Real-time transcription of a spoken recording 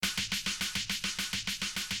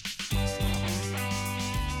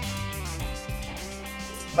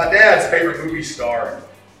My dad's favorite movie star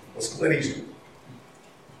was Clint Eastwood.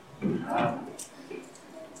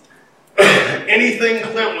 Anything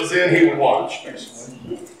Clint was in, he would watch,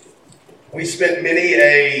 basically. We spent many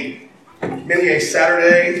a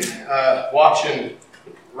Saturday watching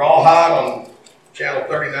Rawhide on Channel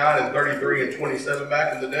 39 and 33 and 27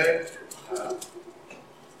 back in the day.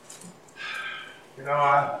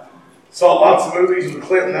 I saw lots of movies with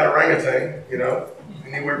Clint and that orangutan,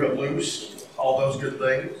 Anywhere But Loose, all those good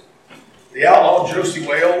things. The Outlaw Josie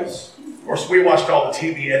Wales. Of course, we watched all the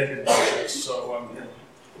TV edited versions, so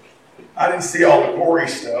I didn't see all the gory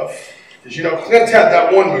stuff. Because, Clint had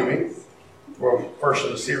that one movie, or first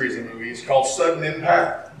of the series of movies, called Sudden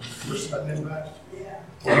Impact. Sudden Impact? Yeah.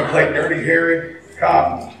 Where he played Dirty Harry, the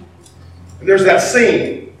cop. And there's that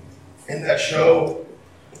scene in that show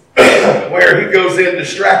where he goes in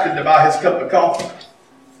distracted to buy his cup of coffee.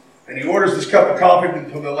 And he orders this cup of coffee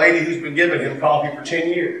from the lady who's been giving him coffee for 10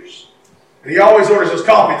 years. And he always orders his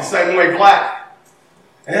coffee the same way, black.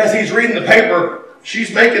 And as he's reading the paper,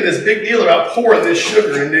 she's making this big deal about pouring this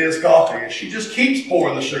sugar into his coffee. And she just keeps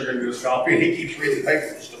pouring the sugar into his coffee, and he keeps reading the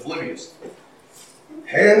paper, just oblivious.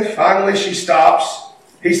 And finally she stops.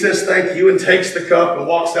 He says thank you and takes the cup and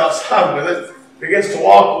walks outside with it. Begins to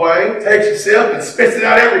walk away, takes a sip, and spits it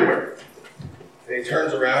out everywhere. And he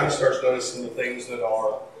turns around and starts noticing the things that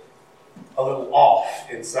are a little off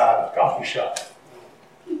inside the coffee shop.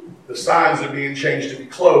 The signs are being changed to be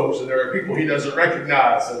closed, and there are people he doesn't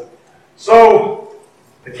recognize. And so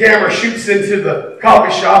the camera shoots into the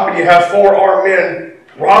coffee shop, and you have 4 armed men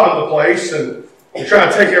robbing the place, and they're trying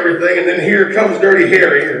to take everything. And then here comes Dirty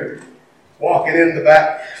Harry walking in the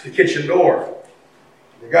back to the kitchen door.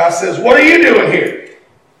 The guy says, "What are you doing here?" He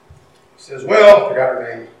says, "Well," I forgot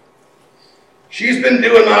her name. "She's been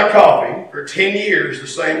doing my coffee for 10 years the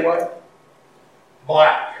same way.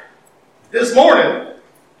 Black. This morning,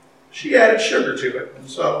 she added sugar to it. And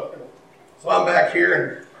so I'm back here,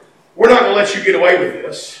 and we're not going to let you get away with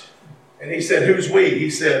this." And he said, "Who's we?"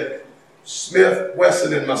 He said, "Smith,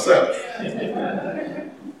 Wesson, and myself."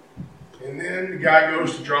 And then the guy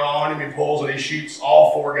goes to draw on him, he pulls, and he shoots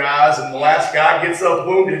all 4 guys, and the last guy gets up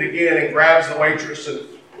wounded again and grabs the waitress and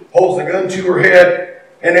holds the gun to her head.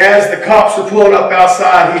 And as the cops are pulling up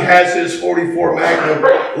outside, he has his .44 Magnum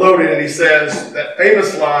loaded, and he says that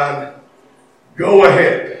famous line, "Go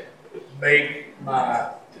ahead, make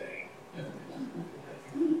my day."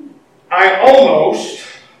 I almost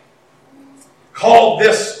called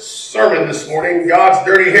this sermon this morning God's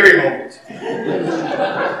Dirty Harry Moment.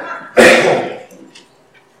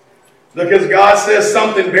 Because God says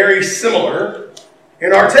something very similar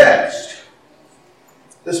in our text.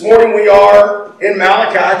 This morning we are in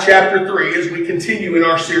Malachi chapter 3 as we continue in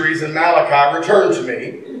our series in Malachi, Return to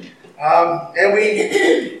Me. And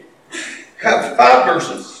we have 5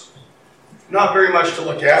 verses. Not very much to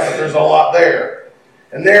look at, but there's a lot there.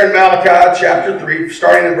 And there in Malachi chapter 3,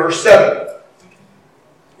 starting in verse 7,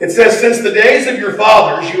 it says, "Since the days of your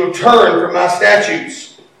fathers you have turned from my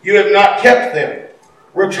statutes. You have not kept them.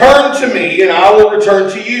 Return to me, and I will return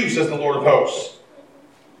to you, says the Lord of hosts.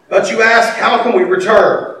 But you ask, how can we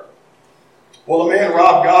return? Will a man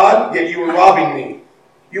rob God? Yet you are robbing me.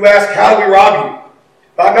 You ask, how do we rob you?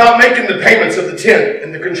 By not making the payments of the tenth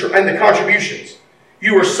and the contributions.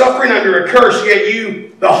 You are suffering under a curse, yet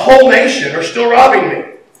you, the whole nation, are still robbing me.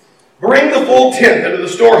 Bring the full tenth into the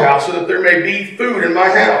storehouse, so that there may be food in my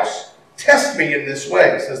house. Test me in this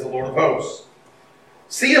way, says the Lord of hosts.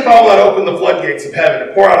 See if I will not open the floodgates of heaven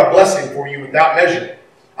and pour out a blessing for you without measure.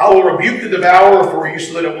 I will rebuke the devourer for you,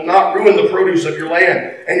 so that it will not ruin the produce of your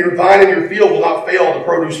land, and your vine and your field will not fail to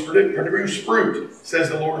produce fruit, says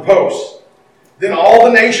the Lord of hosts. Then all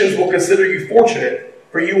the nations will consider you fortunate,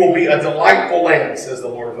 for you will be a delightful land, says the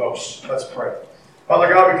Lord of hosts. Let's pray. Father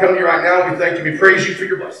God, we come to you right now, and we thank you, we praise you for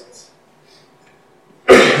your blessings.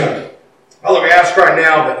 Father, we ask right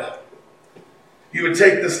now that you would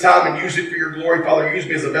take this time and use it for your glory. Father, use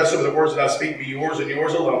me as a vessel of the words that I speak be yours and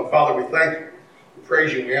yours alone. Father, we thank you. We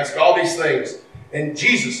praise you. We ask all these things in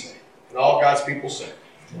Jesus' name. And all God's people say.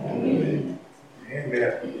 Amen.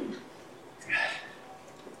 Amen.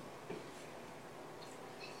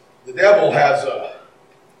 The devil has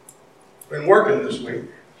been working this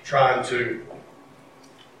week trying to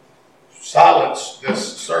silence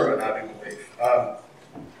this sermon, I do believe.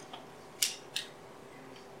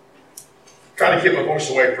 Trying to keep my voice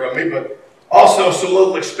away from me, but also some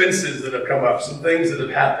little expenses that have come up, some things that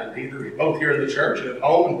have happened, either both here in the church and at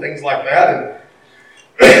home and things like that. And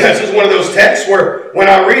this is one of those texts where when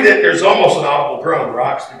I read it, there's almost an audible groan,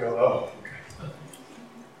 rocks to go, oh,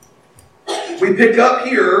 okay. We pick up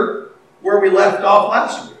here where we left off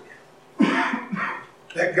last week.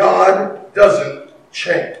 that God doesn't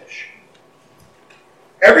change.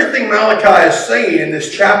 Everything Malachi is saying in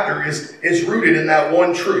this chapter is rooted in that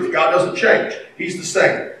one truth. God doesn't change. He's the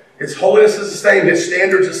same. His holiness is the same. His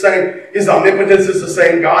standards the same. His omnipotence is the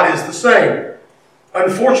same. God is the same.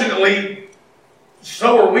 Unfortunately,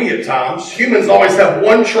 so are we at times. Humans always have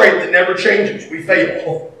one trait that never changes. We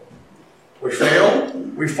fail. We fail.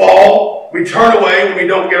 We fall. We turn away when we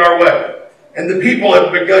don't get our way. And the people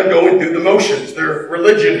have begun going through the motions. Their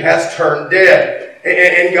religion has turned dead.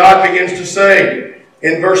 And God begins to say,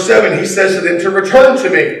 in verse 7, he says to them to return to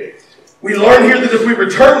me. We learn here that if we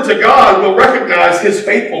return to God, we'll recognize his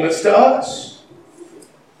faithfulness to us.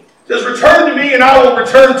 It says, return to me and I will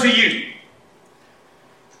return to you.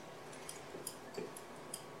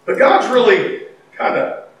 But God's really kind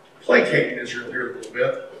of placating Israel here a little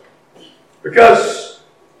bit. Because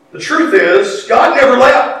the truth is, God never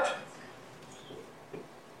left.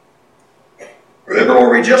 Remember where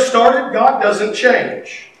we just started? God doesn't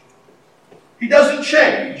change. He doesn't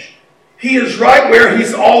change. He is right where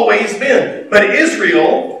he's always been. But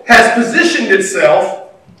Israel has positioned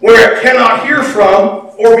itself where it cannot hear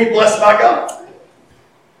from or be blessed by God.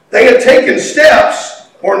 They have taken steps,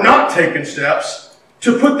 or not taken steps,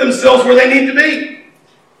 to put themselves where they need to be.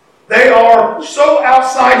 They are so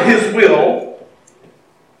outside his will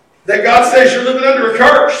that God says, you're living under a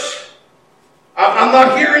curse. I'm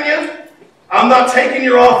not hearing you. I'm not taking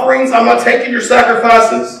your offerings. I'm not taking your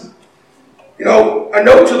sacrifices. You know, a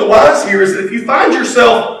note to the wise here is that if you find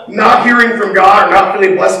yourself not hearing from God or not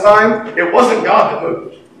feeling blessed by him, it wasn't God that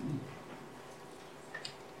moved.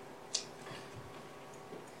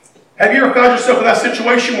 Have you ever found yourself in that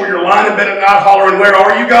situation where you're lying in bed at night hollering, where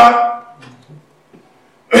are you, God?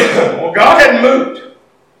 Well, God hadn't moved.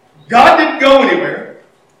 God didn't go anywhere.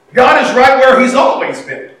 God is right where he's always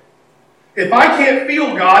been. If I can't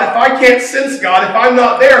feel God, if I can't sense God, if I'm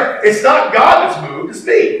not there, it's not God that's moved, it's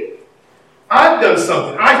me. I've done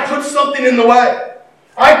something. I've put something in the way.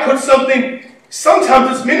 I put something,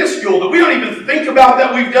 sometimes it's minuscule, that we don't even think about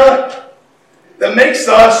that we've done, that makes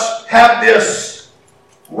us have this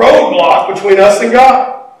roadblock between us and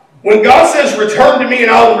God. When God says, return to me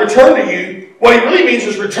and I will return to you, what he really means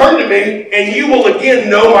is return to me and you will again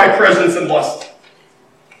know my presence and blessing.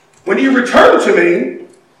 When you return to me,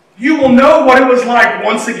 you will know what it was like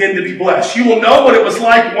once again to be blessed. You will know what it was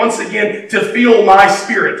like once again to feel my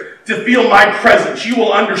spirit, to feel my presence. You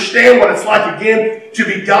will understand what it's like again to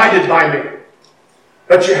be guided by me.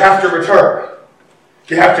 But you have to return.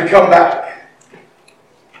 You have to come back.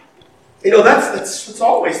 You know, that's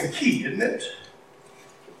always the key, isn't it?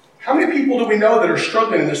 How many people do we know that are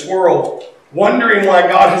struggling in this world, wondering why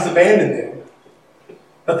God has abandoned them,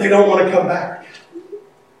 but they don't want to come back?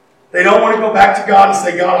 They don't want to go back to God and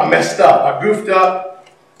say, God, I messed up. I goofed up.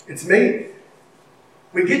 It's me.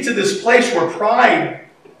 We get to this place where pride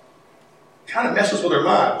kind of messes with our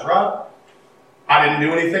minds, right? I didn't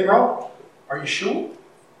do anything wrong. Are you sure?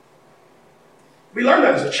 We learned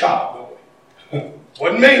that as a child, don't we?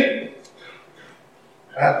 Wasn't me.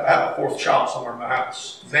 I have a fourth child somewhere in my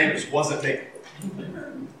house. His name wasn't me.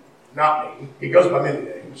 Not me. He goes by many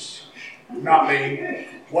names. Not me.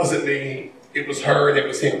 Wasn't me. It was her and it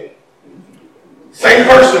was him. Same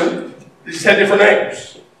person, they just had different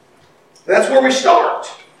names. That's where we start.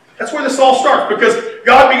 That's where this all starts, because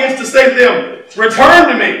God begins to say to them, return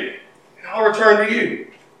to me, and I'll return to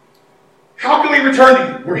you. How can we return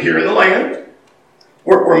to you? We're here in the land.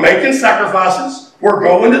 We're making sacrifices. We're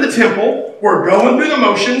going to the temple. We're going through the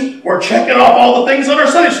motions. We're checking off all the things on our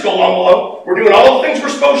Sunday school envelope. We're doing all the things we're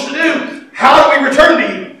supposed to do. How do we return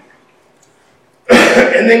to you?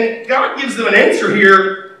 And then God gives them an answer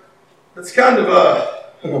here that's kind of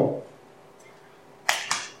a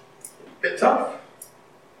bit tough.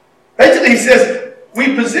 Basically, he says,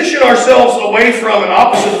 we position ourselves away from and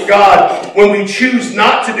opposite of God when we choose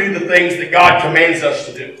not to do the things that God commands us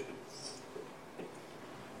to do.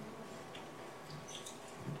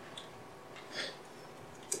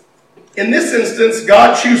 In this instance,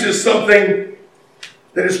 God chooses something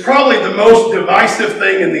that is probably the most divisive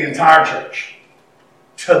thing in the entire church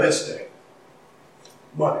to this day.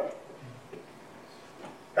 Money.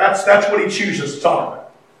 That's what he chooses to talk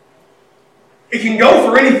about. It can go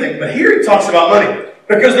for anything, but here he talks about money.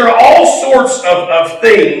 Because there are all sorts of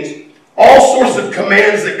things, all sorts of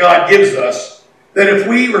commands that God gives us, that if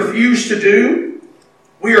we refuse to do,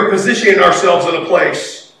 we are positioning ourselves in a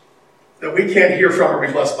place that we can't hear from or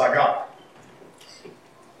be blessed by God.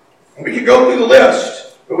 And we could go through the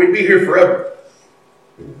list, but we'd be here forever.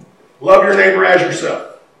 Love your neighbor as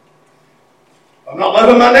yourself. I'm not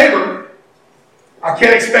loving my neighbor. I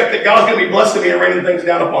can't expect that God's going to be blessing me and raining things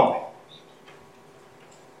down upon me.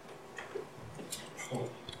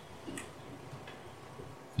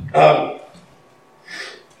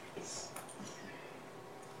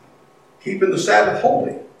 Keeping the Sabbath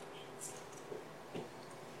holy.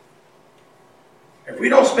 If we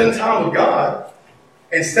don't spend time with God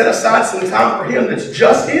and set aside some time for Him that's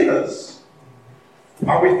just His,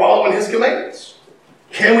 are we following His commandments?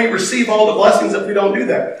 Can we receive all the blessings if we don't do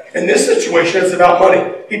that? In this situation, it's about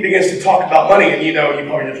money. He begins to talk about money, and you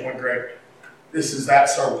probably just went, Greg, this is that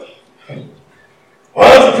sermon.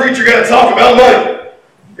 Why does the preacher got to talk about money?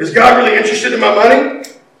 Is God really interested in my money?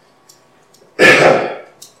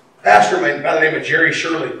 Pastor by the name of Jerry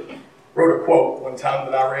Shirley wrote a quote one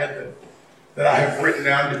time that I read that I have written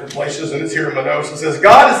down in different places, and it's here in my notes. It says,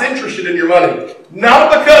 God is interested in your money,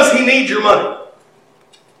 not because He needs your money,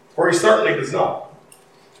 for He certainly does not,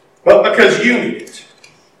 but because you need it.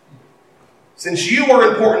 Since you are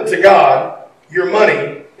important to God, your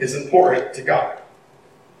money is important to God.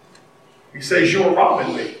 He says, you're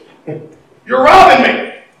robbing me. You're robbing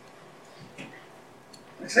me.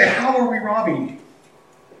 I say, how are we robbing you?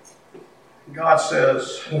 God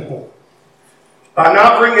says, by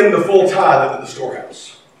not bringing the full tithe into the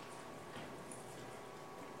storehouse.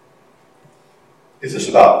 Is this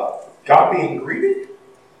about God being greedy?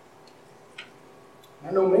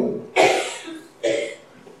 By no means.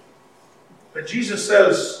 But Jesus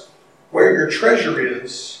says, where your treasure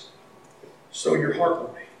is, so your heart will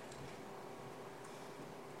be.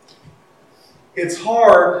 It's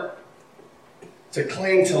hard to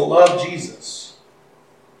claim to love Jesus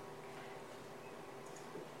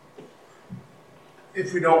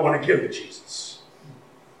if we don't want to give to Jesus.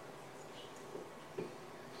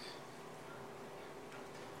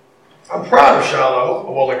 I'm proud of Shiloh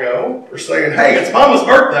a while ago for saying, hey, it's Mama's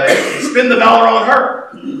birthday, spend the dollar on her.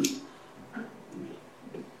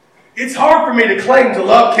 It's hard for me to claim to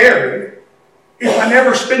love Carrie if I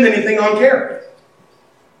never spend anything on Carrie.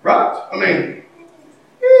 Right? I mean,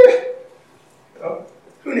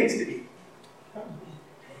 who needs to eat?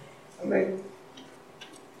 I mean,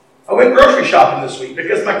 I went grocery shopping this week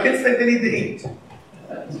because my kids think they need to eat.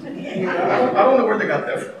 I don't know where they got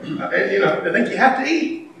that from. They think you have to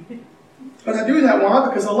eat. But I do that. Why?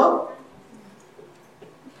 Because I love them.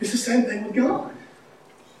 It's the same thing with God.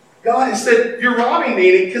 God has said, you're robbing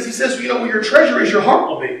me, because He says, where your treasure is, your heart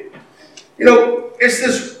will be. It's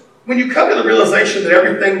this, when you come to the realization that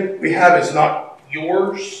everything we have is not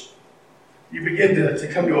yours, you begin to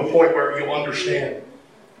come to a point where you'll understand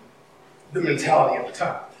the mentality of the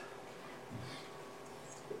tithe.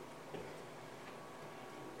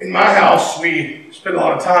 In my house, we spend a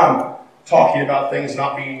lot of time talking about things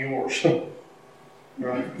not being yours.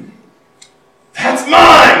 Right? That's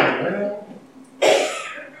mine!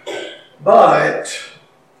 But,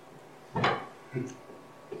 and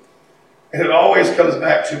it always comes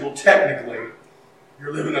back to, well, technically,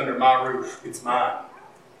 you're living under my roof. It's mine.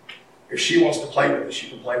 If she wants to play with it, she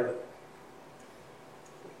can play with it.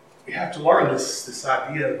 We have to learn this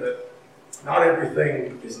idea that not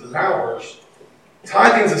everything is ours.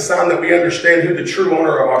 Tithing is a sign that we understand who the true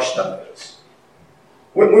owner of our stuff is.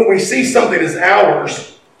 When we see something as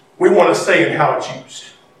ours, we want to say in how it's used.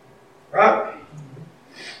 Right?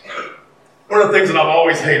 One of the things that I've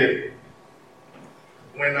always hated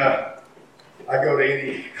when I go to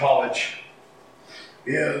any college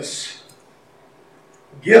is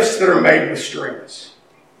gifts that are made with strings.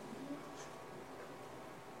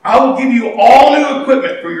 I will give you all new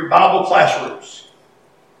equipment for your Bible classrooms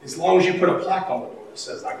as long as you put a plaque on the door that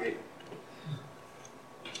says I gave it.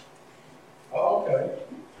 Oh, okay.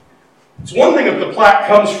 It's one thing if the plaque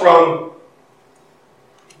comes from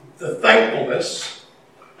the thankfulness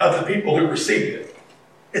of the people who received it.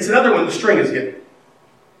 It's another when the string is given.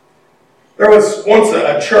 There was once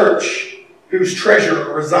a church whose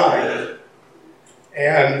treasurer resigned,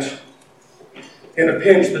 and in a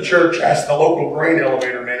pinch, the church asked the local grain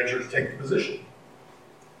elevator manager to take the position.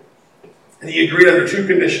 And he agreed under two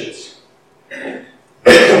conditions.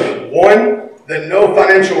 One, that no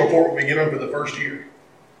financial report will be given for the first year.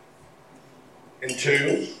 And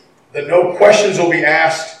two, that no questions will be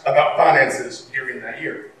asked about finances during that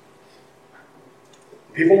year.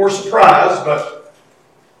 People were surprised, but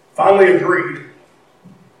finally agreed,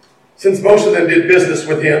 since most of them did business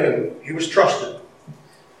with him and he was trusted.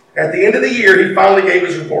 At the end of the year, he finally gave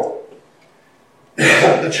his report.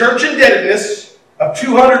 The church indebtedness of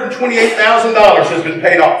 $228,000 has been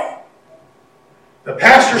paid off. The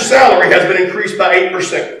pastor's salary has been increased by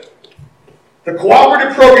 8%. The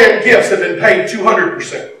cooperative program gifts have been paid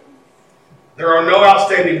 200%. There are no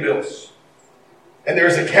outstanding bills. And there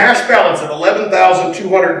is a cash balance of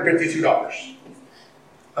 $11,252.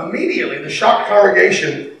 Immediately, the shocked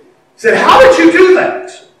congregation said, "How did you do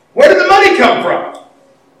that? Where did the money come from?"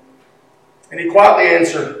 And he quietly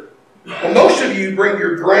answered, well, most of you bring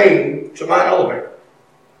your grain to my elevator.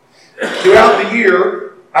 Throughout the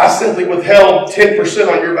year, I simply withheld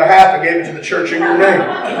 10% on your behalf and gave it to the church in your name.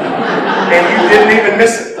 And you didn't even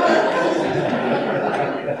miss it.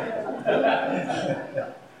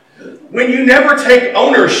 When you never take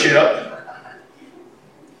ownership,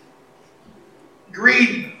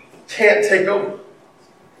 greed can't take over.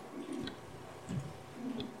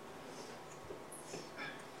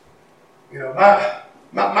 You know,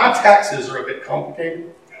 my taxes are a bit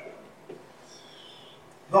complicated.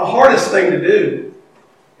 The hardest thing to do,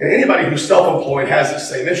 and anybody who's self-employed has the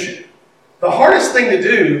same issue, the hardest thing to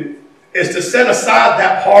do is to set aside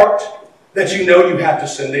that part that you know you have to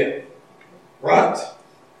send in. Right?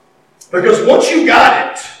 Because once you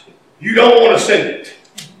got it, you don't want to send it.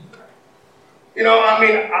 You know, I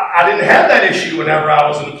mean, I didn't have that issue whenever I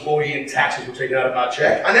was an employee and taxes were taken out of my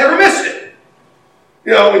check. I never missed it.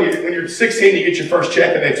 You know, when you're 16, you get your first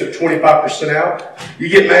check and they took 25% out, you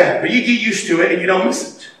get mad. But you get used to it and you don't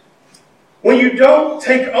miss it. When you don't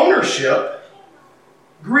take ownership,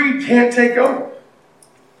 greed can't take over.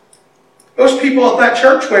 Those people at that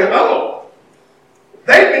church went, oh,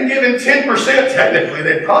 they've been given 10% technically.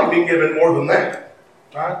 They'd probably been given more than that.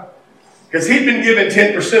 Right? Because he'd been given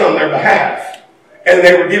 10% on their behalf. And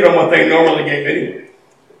they were given what they normally gave anyway.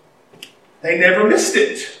 They never missed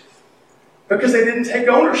it. Because they didn't take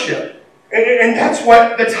ownership. And that's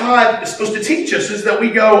what the tithe is supposed to teach us, is that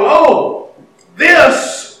we go, oh,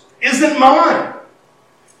 this isn't mine.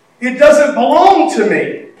 It doesn't belong to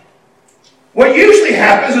me. What usually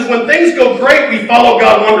happens is when things go great, we follow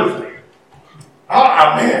God wonderfully.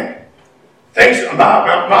 Oh, man.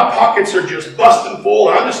 My pockets are just busting full,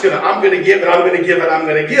 and I'm going to give, and I'm going to give, and I'm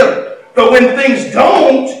going to give. But when things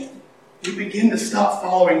don't, you begin to stop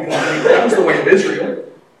following completely. That was the way of Israel.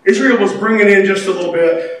 Israel was bringing in just a little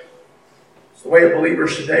bit. It's the way of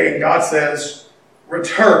believers today. And God says,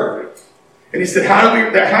 return. And he said, how do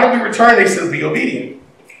we return? They said, be obedient.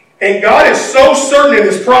 And God is so certain in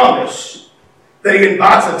his promise that he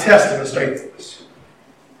invites a test of his faithfulness.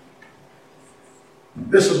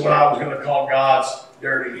 This is what I was going to call God's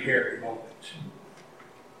dirty, hairy moment.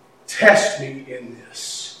 Test me in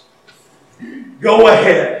this. Go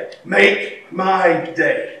ahead. Make my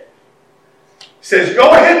day. He says, go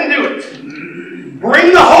ahead and do it.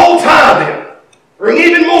 Bring the whole tithe in. Bring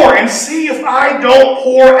even more and see if I don't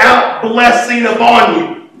pour out blessing upon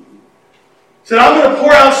you. He said, I'm going to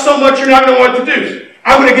pour out so much you're not going to know what to do.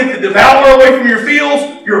 I'm going to get the devourer away from your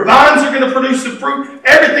fields. Your vines are going to produce some fruit.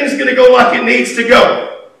 Everything's going to go like it needs to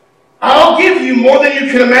go. I'll give you more than you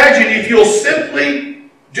can imagine if you'll simply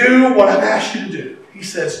do what I've asked you to do. He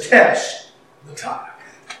says, test the tithe.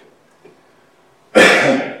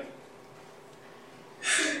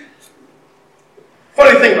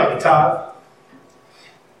 Funny thing about the tithe.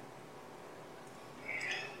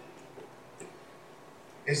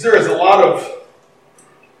 Is there is a lot of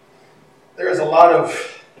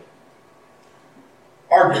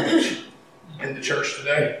argument in the church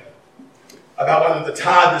today about whether the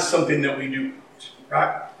tithe is something that we do,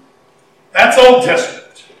 right? That's Old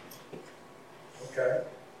Testament. Okay.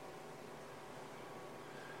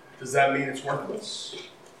 Does that mean it's worthless?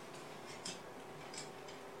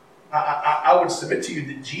 I would submit to you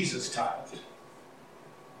that Jesus tithed.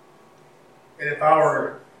 And if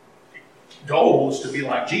our goal is to be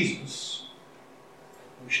like Jesus,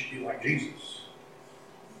 we should be like Jesus.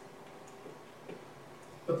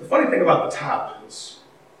 But the funny thing about the tithe is,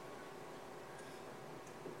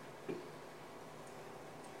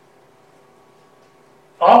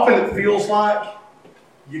 often it feels like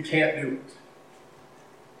you can't do it.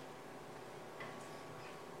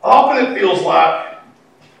 Often it feels like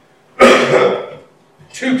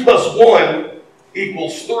 2 plus 1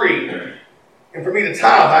 equals 3. And for me to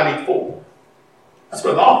tithe, I need 4. That's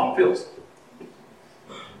what it often feels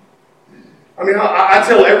like. I mean, I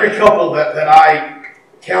tell every couple that I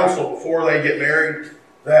counsel before they get married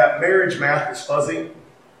that marriage math is fuzzy.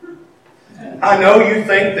 I know you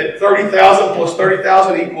think that 30,000 plus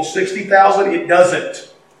 30,000 equals 60,000. It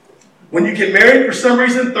doesn't. When you get married, for some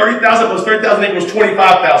reason, 30,000 plus 30,000 equals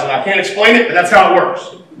 25,000. I can't explain it, but that's how it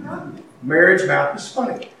works. Marriage math is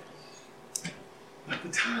funny. But the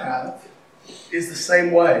tithe is the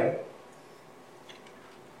same way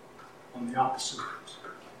on the opposite end.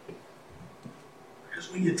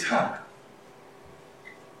 Because when you tithe,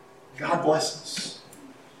 God blesses.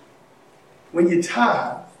 When you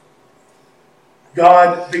tithe,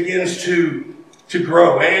 God begins to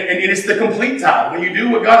grow. And it's the complete tithe. When you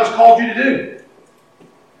do what God has called you to do.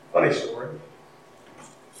 Funny story.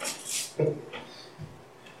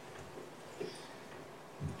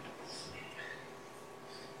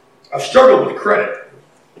 I've struggled with credit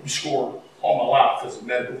score all my life because of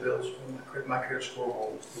medical bills. My credit score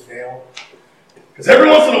will go down. Because every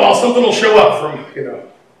once in a while, something will show up from,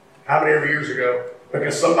 how many ever years ago,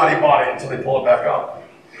 because somebody bought it until they pull it back up.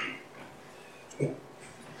 And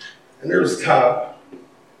there was a time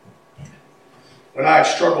when I had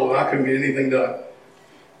struggled and I couldn't get anything done.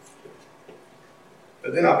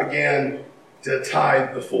 But then I began to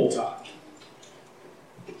tithe the full tithe.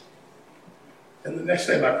 And the next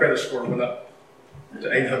day my credit score went up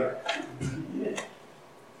to 800.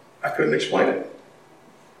 I couldn't explain it.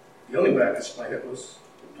 The only way I could explain it was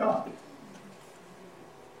God.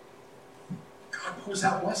 God pours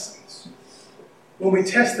out blessings. When we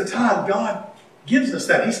test the tithe, God gives us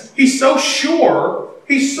that. He's so sure,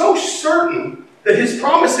 He's so certain that His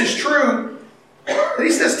promise is true that He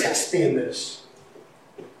says, test me in this.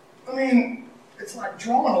 I mean, it's like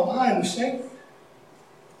drawing a line and saying,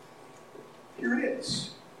 here it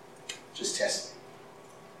is. Just test me.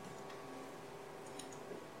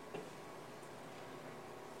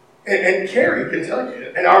 And Carrie can tell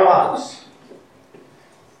you, in our lives,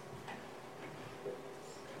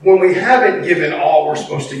 when we haven't given all we're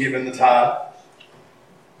supposed to give in the tithe,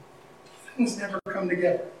 things never come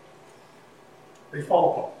together. They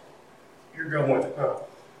fall apart. You're going, oh.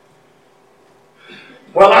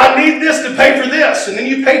 Well, I need this to pay for this, and then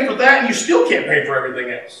you pay for that, and you still can't pay for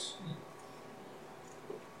everything else.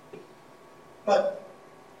 But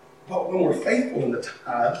when we're faithful in the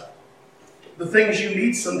tithe, the things you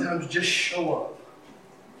need sometimes just show up.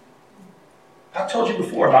 I've told you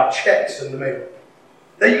before about checks in the mail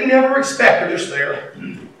that you never expect, they're just there.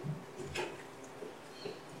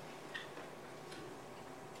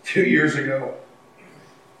 2 years ago,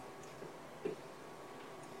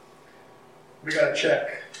 we got a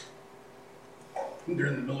check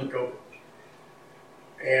during the middle of COVID.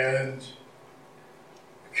 And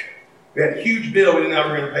we had a huge bill we didn't know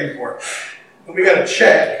we were going to pay for it. And we got a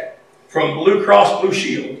check from Blue Cross Blue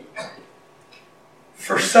Shield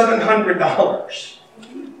for $700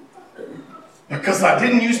 because I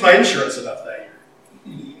didn't use my insurance enough that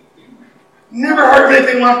year. Never heard of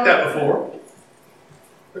anything like that before.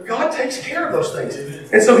 But God takes care of those things.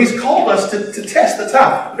 And so He's called us to test the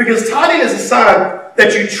tithe, because tithing is a sign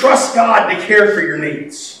that you trust God to care for your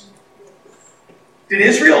needs. Did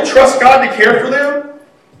Israel trust God to care for them?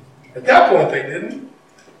 At that point, they didn't.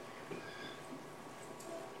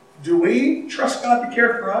 Do we trust God to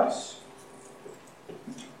care for us?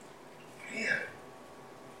 Man.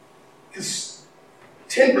 Because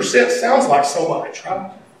 10% sounds like so much,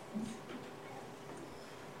 right?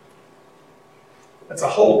 That's a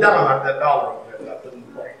whole dime out of that dollar over there that I put in the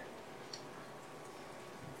plate.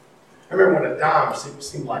 I remember when a dime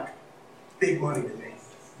seemed like big money to me.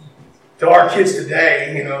 To our kids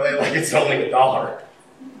today, they like it's only $1.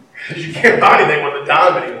 Because you can't buy anything with a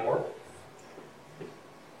dime anymore.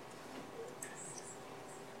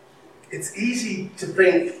 It's easy to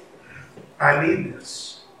think, I need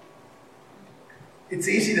this. It's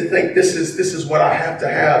easy to think this is what I have to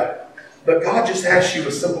have. But God just asks you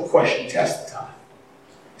a simple question. Test the tithe.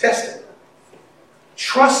 Test it.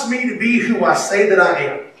 Trust me to be who I say that I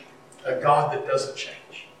am. A God that doesn't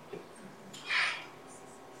change.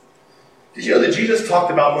 Did you know that Jesus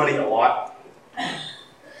talked about money a lot?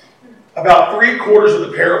 About 3/4 of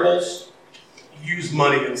the parables use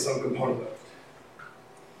money in some component of it.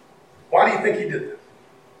 Why do you think He did that?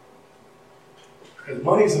 Because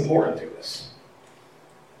money is important to us.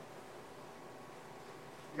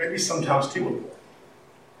 Maybe sometimes too important.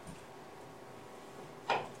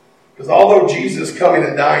 Because although Jesus coming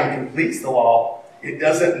and dying completes the law, it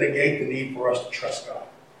doesn't negate the need for us to trust God.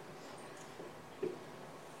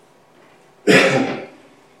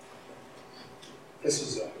 This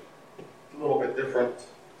is a little bit different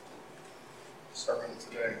sermon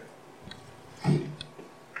today.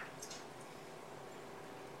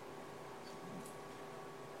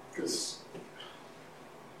 Because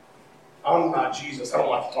I'm not Jesus. I don't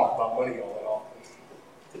like to talk about money all that often.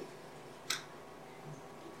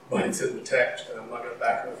 But it's in the text, and I'm not going to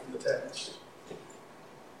back away from the text.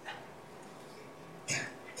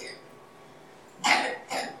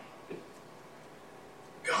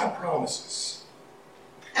 God promises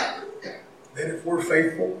that if we're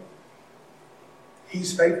faithful,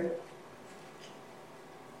 He's faithful.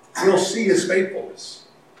 We'll see His faithfulness.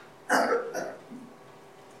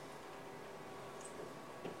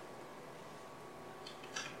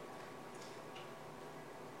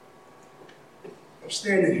 I'm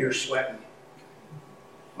standing here sweating.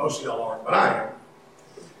 Most of y'all aren't, but I am.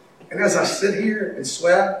 And as I sit here and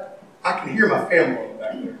sweat, I can hear my family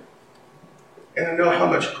back there. And I know how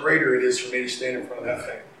much greater it is for me to stand in front of that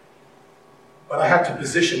family. But I have to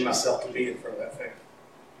position myself to be in front of that thing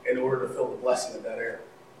in order to feel the blessing of that air.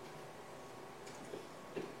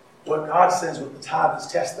 What God says with the tithe is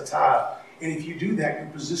test the tithe. And if you do that, you're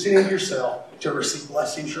positioning yourself to receive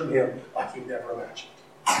blessings from Him like you've never imagined.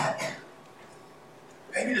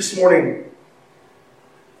 Maybe this morning,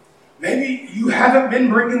 maybe you haven't been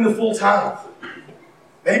bringing the full tithe.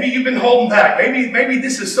 Maybe you've been holding back. Maybe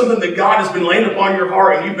this is something that God has been laying upon your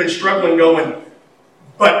heart and you've been struggling going,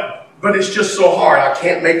 but it's just so hard. I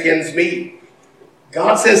can't make ends meet.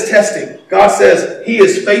 God says testing. God says He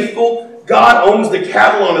is faithful. God owns the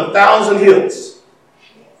cattle on 1,000 hills.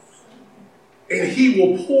 And He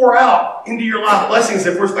will pour out into your life blessings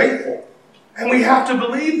if we're faithful. And we have to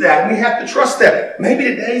believe that. And we have to trust that. Maybe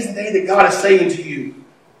today is the day that God is saying to you,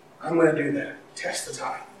 I'm going to do that. Test the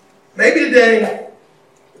time. Maybe today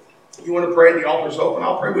you want to pray, the altar's open,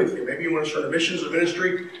 I'll pray with you. Maybe you want to start a missions or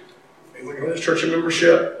ministry. Maybe you want to go to church of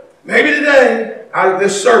membership. Maybe today, out of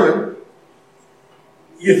this sermon,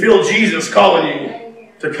 you feel Jesus calling you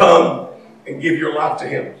to come and give your life to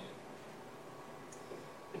Him.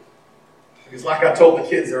 Because like I told the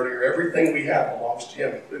kids earlier, everything we have belongs to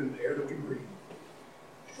Him, including the air that we breathe,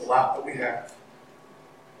 the life that we have.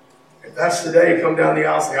 If that's the day, come down the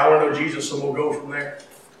aisle and say, I want to know Jesus, and we'll go from there.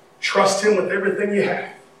 Trust Him with everything you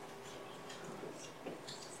have.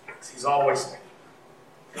 He's always there.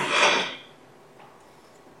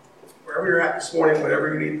 Wherever you're at this morning,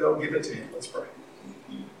 whatever you need, though, give it to Him. Let's pray.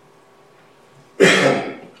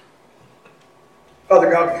 Father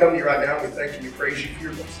God, we come to you right now and we thank you and we praise you for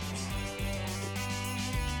your blessings.